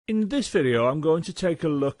In this video I'm going to take a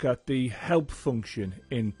look at the help function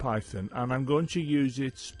in Python, and I'm going to use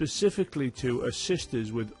it specifically to assist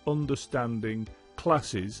us with understanding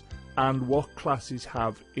classes and what classes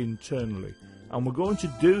have internally. And we're going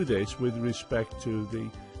to do this with respect to the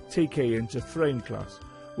tkinter frame class.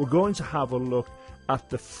 We're going to have a look at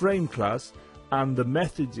the frame class and the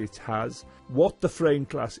methods it has, what the frame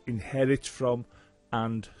class inherits from,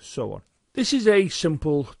 and so on. This is a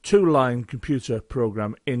simple two-line computer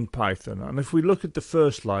program in Python, and if we look at the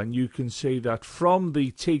first line, you can see that from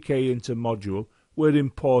the tkinter module we're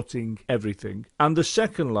importing everything, and the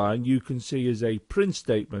second line you can see is a print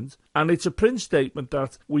statement, and it's a print statement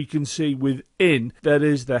that we can see within there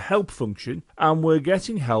is the help function, and we're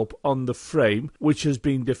getting help on the frame which has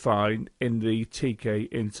been defined in the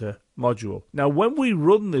tkinter module. Now when we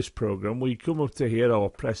run this program, we come up to here or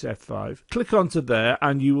press F5, click onto there,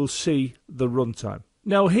 and you will see the runtime.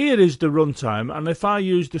 Now here is the runtime, and if I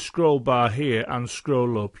use the scroll bar here and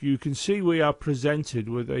scroll up, you can see we are presented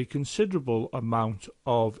with a considerable amount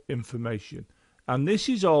of information, and this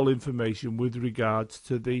is all information with regards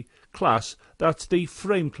to the class, that's the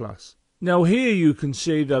frame class. Now here you can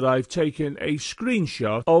see that I've taken a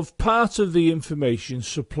screenshot of part of the information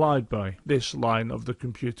supplied by this line of the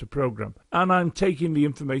computer program, and I'm taking the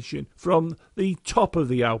information from the top of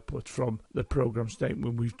the output from the program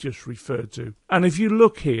statement we've just referred to. And if you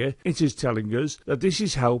look here, it is telling us that this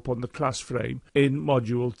is help on the class frame in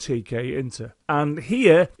module tkinter. And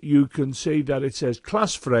here you can see that it says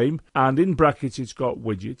class frame, and in brackets it's got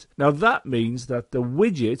widget. Now that means that the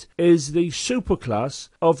widget is the superclass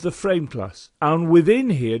of the frame class, and within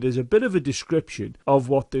here there's a bit of a description of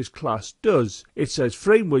what this class does. It says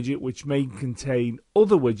frame widget, which may contain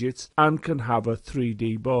other widgets and can have a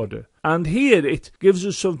 3D border. And here it gives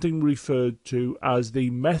us something referred to as the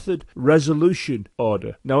method resolution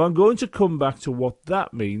order. Now I'm going to come back to what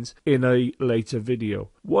that means in a later video.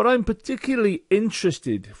 What I'm particularly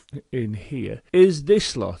interested in here is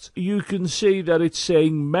this lot. You can see that it's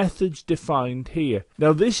saying methods defined here.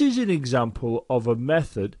 Now this is an example of a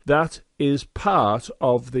method that is part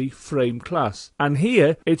of the frame class, and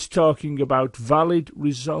here it's talking about valid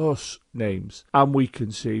resource names, and we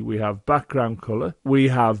can see we have background color, we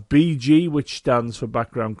have BG, which stands for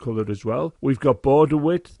background color as well, we've got border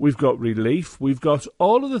width, we've got relief, we've got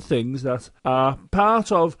all of the things that are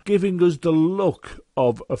part of giving us the look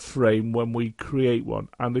of a frame when we create one.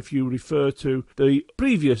 And if you refer to the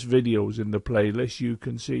previous videos in the playlist, you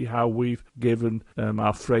can see how we've given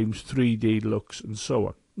our frames 3D looks and so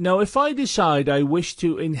on. Now if I decide I wish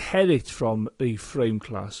to inherit from the frame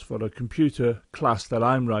class for a computer class that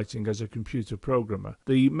I'm writing as a computer programmer,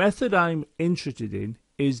 the method I'm interested in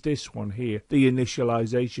is this one here, the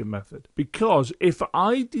initialization method. Because if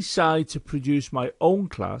I decide to produce my own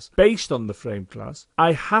class based on the frame class,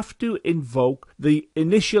 I have to invoke the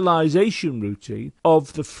initialization routine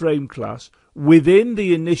of the frame class within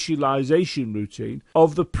the initialization routine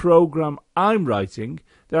of the program I'm writing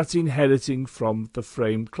that's inheriting from the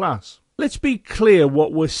frame class. Let's be clear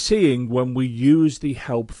what we're seeing when we use the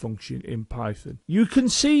help function in Python. You can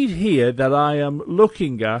see here that I am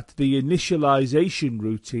looking at the initialization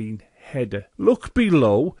routine header. Look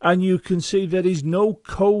below and you can see there is no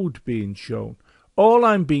code being shown. All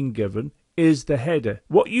I'm being given is the header.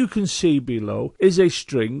 What you can see below is a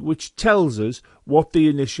string which tells us what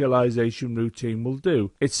the initialization routine will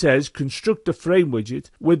do. It says construct a frame widget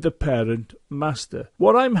with the parent master.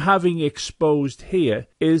 What I'm having exposed here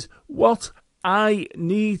is what I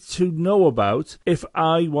need to know about if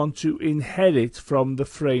I want to inherit from the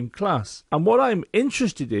frame class. And what I'm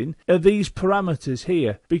interested in are these parameters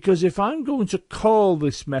here, because if I'm going to call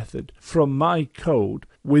this method from my code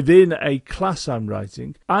within a class I'm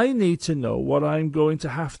writing, I need to know what I'm going to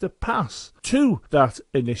have to pass to that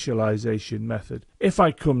initialization method. If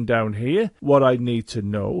I come down here, what I need to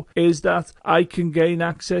know is that I can gain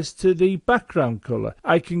access to the background color.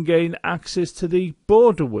 I can gain access to the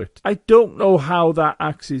border width. I don't know how that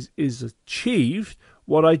access is achieved.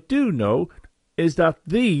 What I do know is that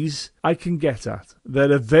these I can get at.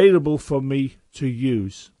 They're available for me to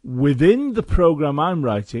use within the program I'm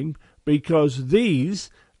writing, because these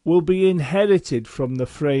will be inherited from the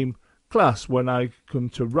frame class when I come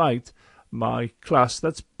to write my class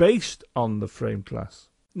that's based on the frame class.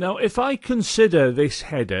 Now if I consider this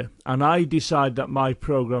header and I decide that my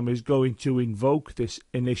program is going to invoke this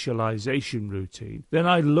initialization routine, then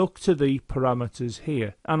I look to the parameters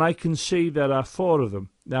here and I can see there are 4 of them.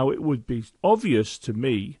 Now it would be obvious to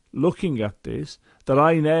me looking at this that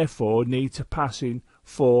I therefore need to pass in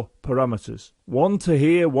 4 parameters. 1 to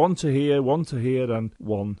here, 1 to here, 1 to here, and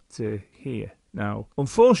 1 to here. Now,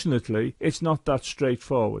 unfortunately, it's not that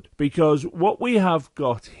straightforward, because what we have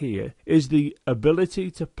got here is the ability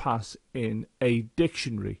to pass in a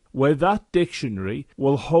dictionary, where that dictionary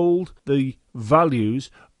will hold the values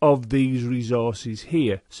of these resources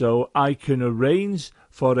here. So I can arrange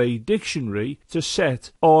for a dictionary to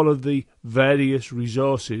set all of the various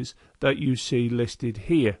resources that you see listed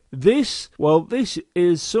here. This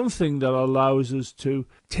is something that allows us to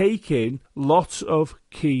take in lots of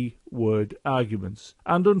key word arguments.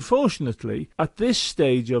 And unfortunately, at this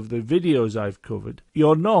stage of the videos I've covered,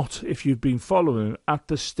 you're not, if you've been following, at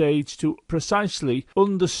the stage to precisely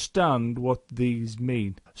understand what these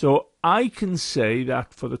mean. So I can say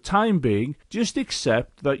that for the time being, just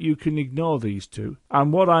accept that you can ignore these two.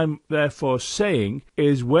 And what I'm therefore saying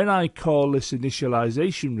is, when I call this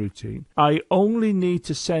initialization routine, I only need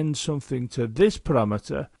to send something to this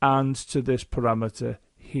parameter and to this parameter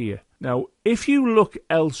here. Now, if you look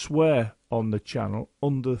elsewhere on the channel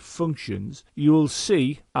under functions, you will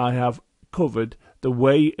see I have covered the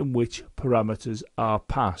way in which parameters are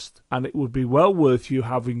passed, and it would be well worth you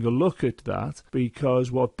having a look at that,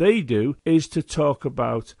 because what they do is to talk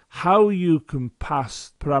about how you can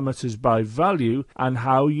pass parameters by value and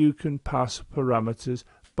how you can pass parameters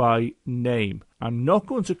by name. I'm not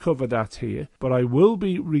going to cover that here, but I will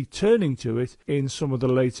be returning to it in some of the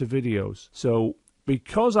later videos. So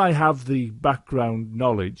because I have the background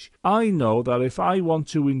knowledge, I know that if I want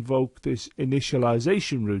to invoke this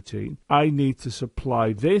initialization routine, I need to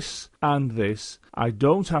supply this and this. I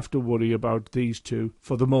don't have to worry about these two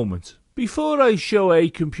for the moment. Before I show a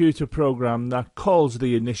computer program that calls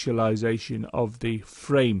the initialization of the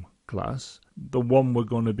frame class, the one we're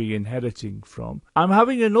going to be inheriting from, I'm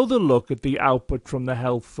having another look at the output from the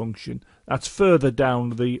help function that's further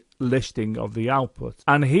down the listing of the output.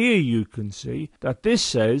 And here you can see that this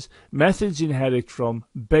says methods inherit from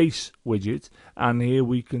base widget, and here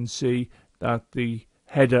we can see that the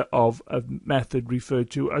header of a method referred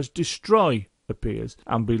to as destroy appears,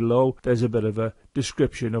 and below there's a bit of a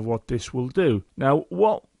description of what this will do. Now,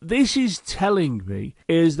 what this is telling me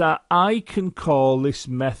is that I can call this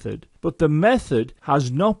method, but the method has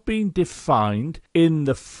not been defined in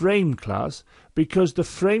the frame class, because the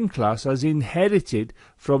frame class has inherited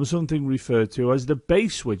from something referred to as the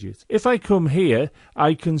base widget. If I come here,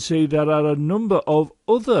 I can see there are a number of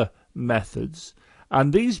other methods,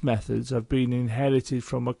 and these methods have been inherited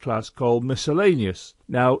from a class called miscellaneous.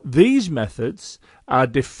 Now, these methods are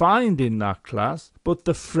defined in that class, but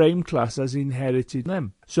the frame class has inherited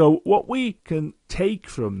them. So what we can take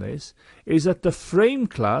from this is that the frame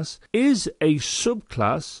class is a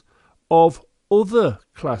subclass of other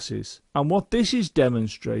classes, and what this is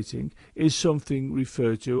demonstrating is something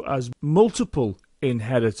referred to as multiple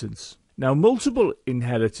inheritance. Now, multiple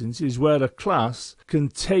inheritance is where a class can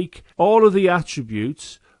take all of the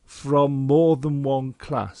attributes from more than one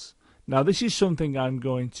class. Now, this is something I'm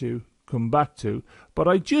going to come back to, but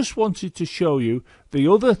I just wanted to show you the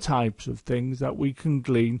other types of things that we can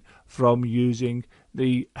glean from using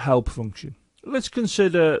the help function. Let's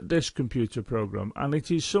consider this computer program, and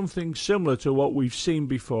it is something similar to what we've seen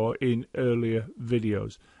before in earlier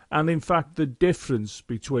videos. And in fact, the difference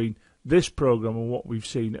between this program and what we've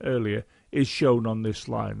seen earlier is shown on this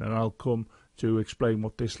line, and I'll come to explain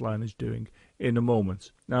what this line is doing in a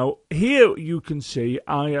moment. Now, here you can see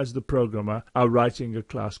I, as the programmer, are writing a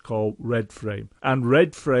class called redFrame, and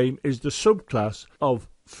redFrame is the subclass of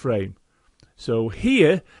frame. So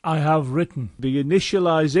here I have written the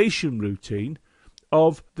initialization routine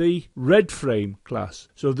of the redFrame class.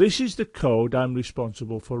 So this is the code I'm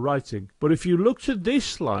responsible for writing. But if you look to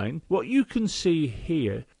this line, what you can see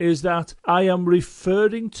here is that I am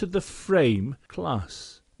referring to the frame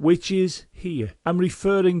class, which is here. I'm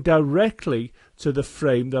referring directly to the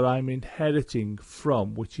frame that I'm inheriting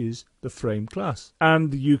from, which is the frame class.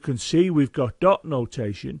 And you can see we've got dot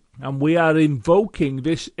notation, and we are invoking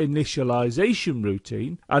this initialization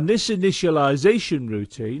routine, and this initialization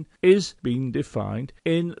routine is being defined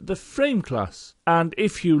in the frame class. And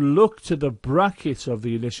if you look to the brackets of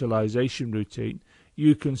the initialization routine,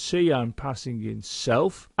 you can see I'm passing in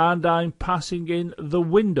self and I'm passing in the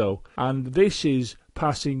window, and this is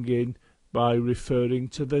passing in by referring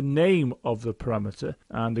to the name of the parameter.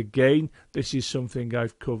 And again, this is something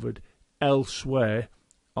I've covered elsewhere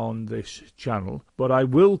on this channel, but I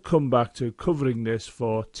will come back to covering this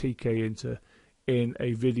for TK Inter in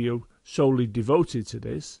a video solely devoted to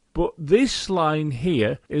this. But this line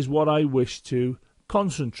here is what I wish to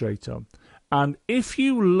concentrate on. And if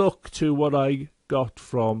you look to what I got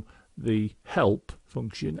from the help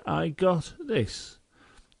function, I got this.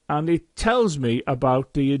 and it tells me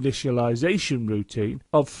about the initialization routine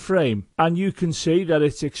of frame, and you can see that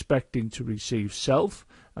it's expecting to receive self,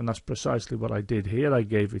 and that's precisely what I did here. I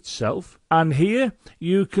gave it self, and here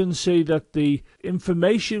you can see that the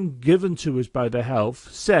information given to us by the help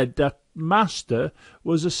said that master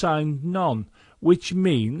was assigned none, which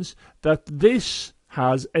means that this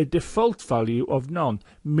has a default value of none,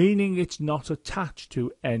 meaning it's not attached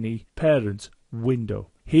to any parent window.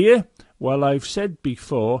 Here, well, I've said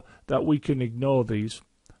before that we can ignore these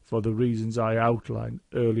for the reasons I outlined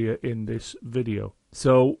earlier in this video.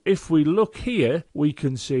 So if we look here, we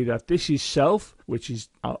can see that this is self, which is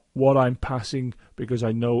what I'm passing because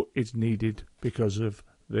I know it's needed because of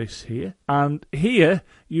this here. And here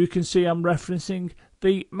you can see I'm referencing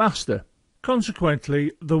the master.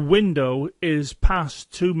 Consequently, the window is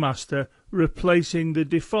passed to master, replacing the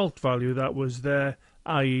default value that was there,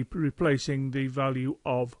 i.e. replacing the value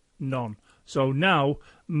of none. So now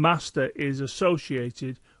master is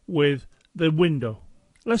associated with the window.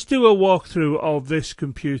 Let's do a walkthrough of this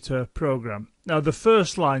computer program. Now the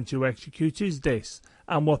first line to execute is this,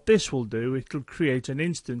 and what this will do, it will create an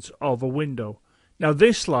instance of a window. Now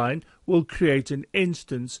this line will create an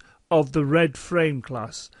instance of the red frame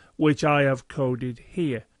class, which I have coded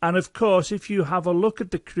here. And of course, if you have a look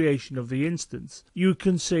at the creation of the instance, you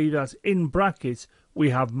can see that in brackets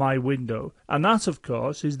we have my window, and that of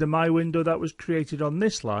course is the my window that was created on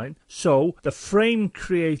this line. So the frame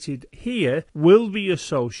created here will be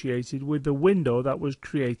associated with the window that was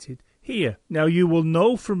created here. Now you will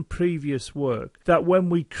know from previous work that when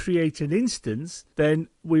we create an instance, then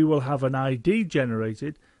we will have an ID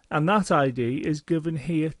generated, and that ID is given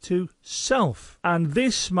here to self. And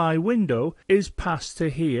this my window is passed to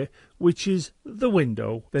here, which is the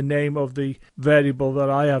window, the name of the variable that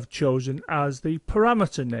I have chosen as the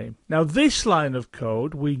parameter name. Now this line of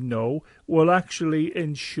code we know will actually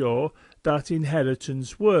ensure that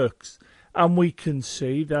inheritance works. And we can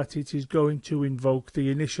see that it is going to invoke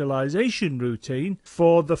the initialization routine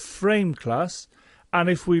for the frame class. And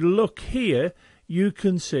if we look here, you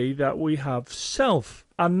can see that we have self,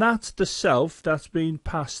 and that's the self that's been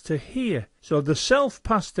passed to here. So the self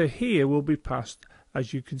passed to here will be passed,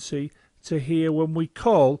 as you can see, to here when we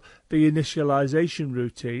call the initialization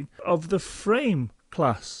routine of the frame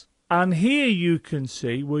class. And here you can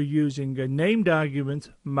see we're using a named argument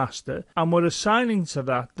master, and we're assigning to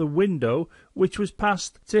that the window which was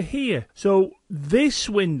passed to here. So this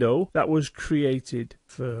window that was created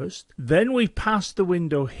first, then we passed the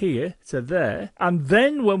window here to there, and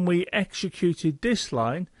then when we executed this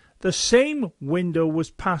line, the same window was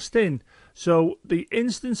passed in. So the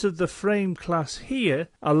instance of the frame class here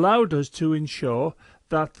allowed us to ensure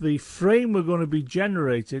that the frame we're going to be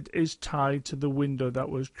generated is tied to the window that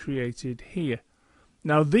was created here.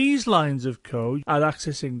 Now these lines of code are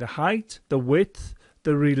accessing the height, the width,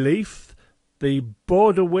 the relief, the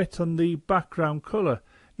border width and the background color.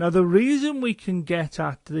 Now the reason we can get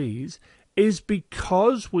at these is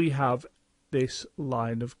because we have this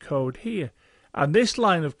line of code here. And this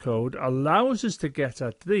line of code allows us to get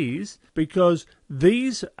at these because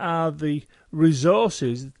these are the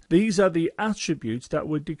resources, these are the attributes that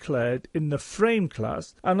were declared in the frame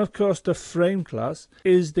class. And of course the frame class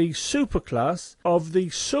is the superclass of the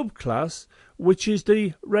subclass, which is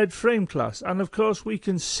the red frame class. And of course we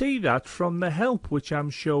can see that from the help which I'm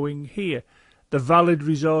showing here. The valid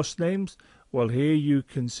resource names, well here you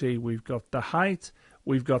can see we've got the height,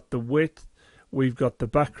 we've got the width, we've got the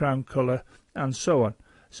background color, and so on.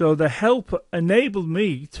 So the help enabled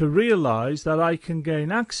me to realize that I can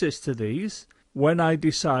gain access to these when I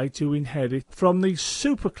decide to inherit from the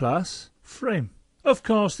superclass frame. Of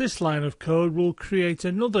course, this line of code will create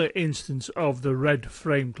another instance of the red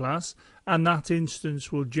frame class, and that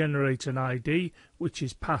instance will generate an ID which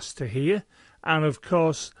is passed to here, and of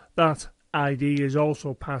course that ID is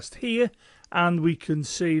also passed here, and we can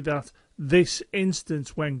see that this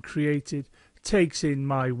instance when created takes in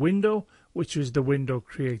my window, which was the window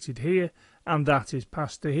created here, and that is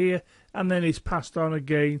passed to here, and then it's passed on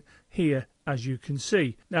again here, as you can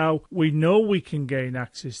see. Now we know we can gain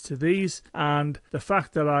access to these, and the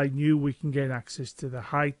fact that I knew we can gain access to the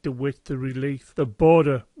height, the width, the relief, the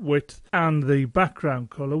border width and the background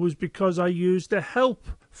color was because I used the help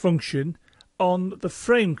function on the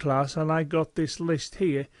frame class, and I got this list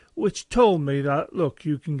here which told me that look,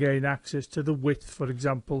 you can gain access to the width, for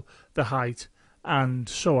example, the height, and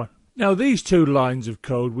so on. Now these two lines of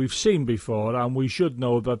code we've seen before, and we should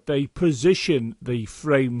know that they position the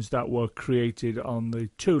frames that were created on the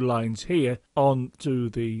two lines here onto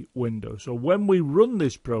the window. So when we run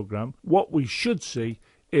this program, what we should see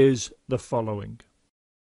is the following.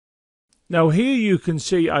 Now here you can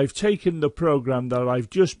see I've taken the program that I've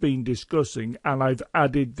just been discussing and I've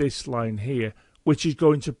added this line here, which is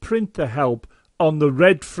going to print the help on the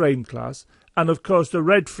red frame class. And of course the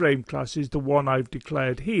red frame class is the one I've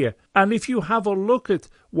declared here. And if you have a look at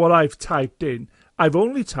what I've typed in, I've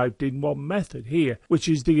only typed in one method here, which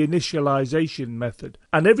is the initialization method.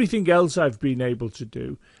 And everything else I've been able to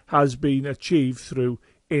do has been achieved through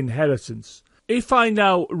inheritance. If I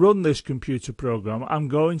now run this computer program, I'm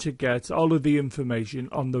going to get all of the information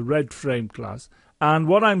on the red frame class. And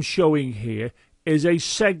what I'm showing here is a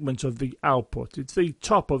segment of the output. It's the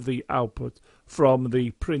top of the output from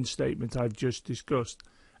the print statement I've just discussed.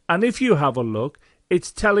 And if you have a look,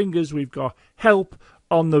 it's telling us we've got help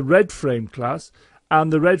on the red frame class,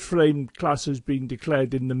 and the red frame class has been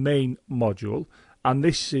declared in the main module, and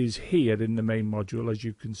this is here in the main module, as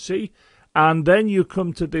you can see. And then you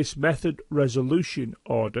come to this method resolution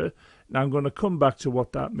order. Now I'm going to come back to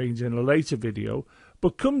what that means in a later video,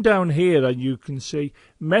 but come down here and you can see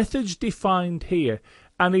methods defined here,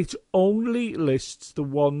 and it only lists the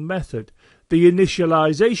one method, the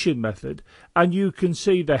initialization method, and you can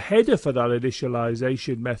see the header for that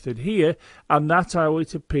initialization method here, and that's how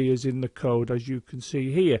it appears in the code, as you can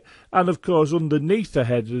see here. And of course underneath the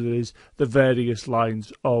header is the various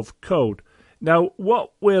lines of code. Now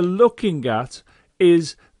what we're looking at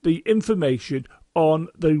is the information on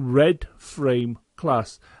the red frame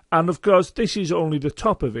class, and of course this is only the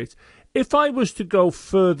top of it. If I was to go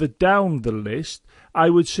further down the list,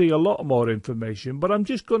 I would see a lot more information, but I'm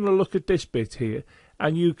just going to look at this bit here,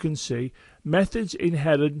 and you can see methods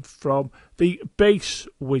inherit from the base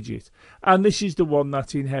widget, and this is the one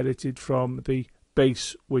that's inherited from the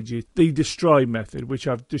base widget, the destroy method, which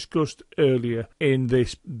I've discussed earlier in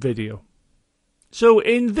this video. So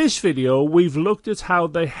in this video, we've looked at how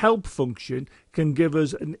the help function can give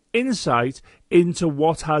us an insight into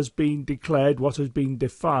what has been declared, what has been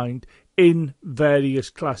defined in various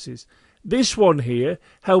classes. This one here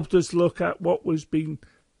helped us look at what was being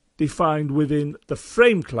defined within the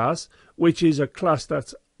frame class, which is a class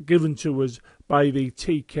that's given to us by the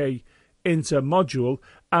TK inter module.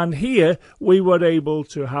 And here we were able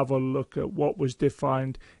to have a look at what was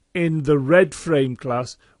defined in the red frame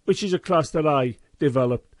class, which is a class that I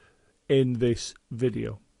developed in this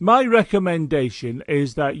video. My recommendation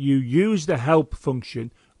is that you use the help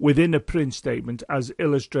function within a print statement as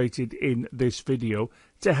illustrated in this video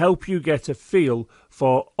to help you get a feel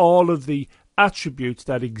for all of the attributes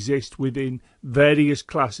that exist within various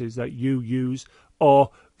classes that you use or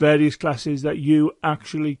various classes that you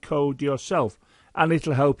actually code yourself, and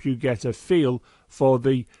it'll help you get a feel for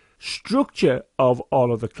the structure of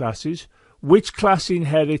all of the classes, which class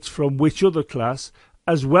inherits from which other class,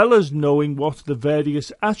 as well as knowing what the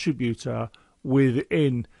various attributes are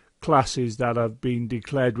within classes that have been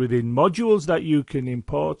declared within modules that you can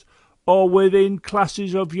import, or within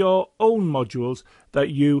classes of your own modules that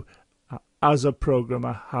you as a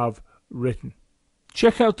programmer have written.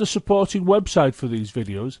 Check out the supporting website for these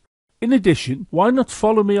videos. In addition, why not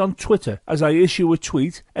follow me on Twitter, as I issue a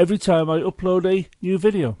tweet every time I upload a new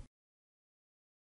video.